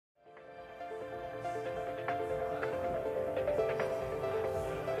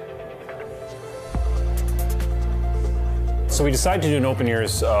So we decided to do an Open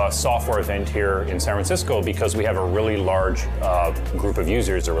Ears software event here in San Francisco because we have a really large group of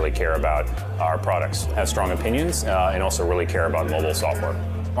users that really care about our products, have strong opinions, and also really care about mobile software.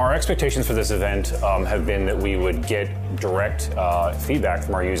 Our expectations for this event have been that we would get direct feedback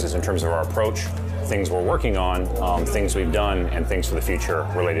from our users in terms of our approach, things we're working on, things we've done, and things for the future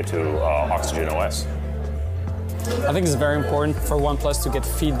related to Oxygen OS. I think it's very important for OnePlus to get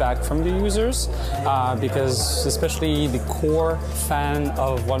feedback from the users because especially the core fan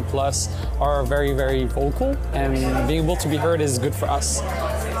of OnePlus are very, very vocal, and being able to be heard is good for us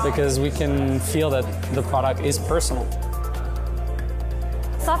because we can feel that the product is personal.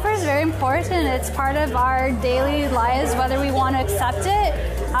 Software is very important. It's part of our daily lives, whether we want to accept it.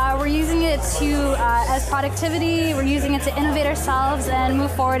 We're using it as productivity, we're using it to innovate ourselves and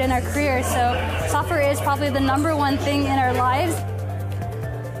move forward in our career. So software is probably the #1 thing in our lives.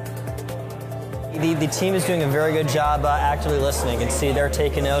 The team is doing a very good job actively listening. You can see they're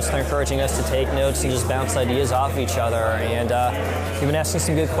taking notes, they're encouraging us to take notes and just bounce ideas off each other. And we've been asking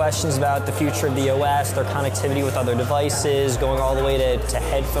some good questions about the future of the OS, their connectivity with other devices, going all the way to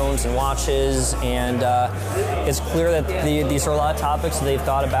headphones and watches. And it's clear that these are a lot of topics that they've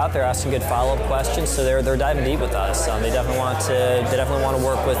thought about. They're asking good follow-up questions, so they're diving deep with us. They definitely want to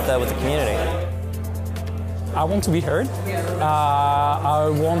work with the community. I want to be heard, I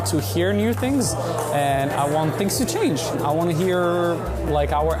want to hear new things, and I want things to change. I want to hear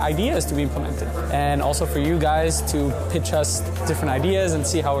our ideas to be implemented, and also for you guys to pitch us different ideas and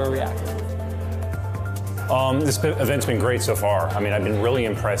see how we react. This event's been great so far. I mean, I've been really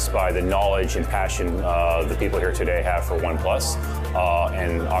impressed by the knowledge and passion the people here today have for OnePlus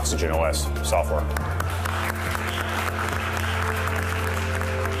and Oxygen OS software.